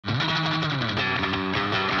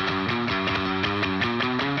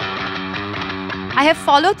I have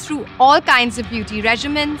followed through all kinds of beauty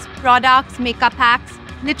regimens, products, makeup hacks,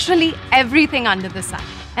 literally everything under the sun.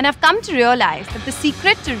 And I've come to realize that the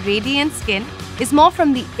secret to radiant skin is more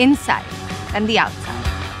from the inside than the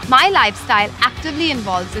outside. My lifestyle actively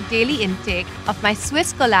involves a daily intake of my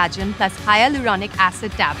Swisse Collagen plus Hyaluronic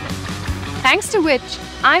acid tablet, thanks to which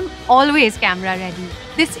I'm always camera ready.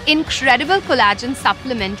 This incredible collagen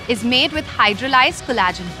supplement is made with hydrolyzed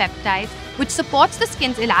collagen peptides, which supports the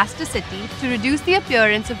skin's elasticity to reduce the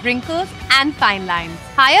appearance of wrinkles and fine lines.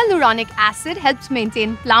 Hyaluronic acid helps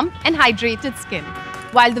maintain plump and hydrated skin,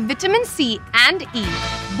 while the vitamin C and E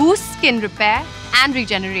boost skin repair and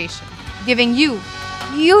regeneration, giving you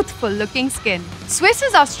youthful-looking skin. Swisse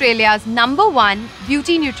is Australia's #1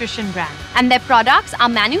 beauty nutrition brand, and their products are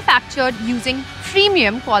manufactured using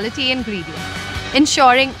premium quality ingredients,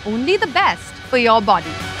 ensuring only the best for your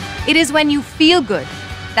body. It is when you feel good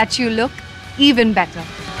that you look even better.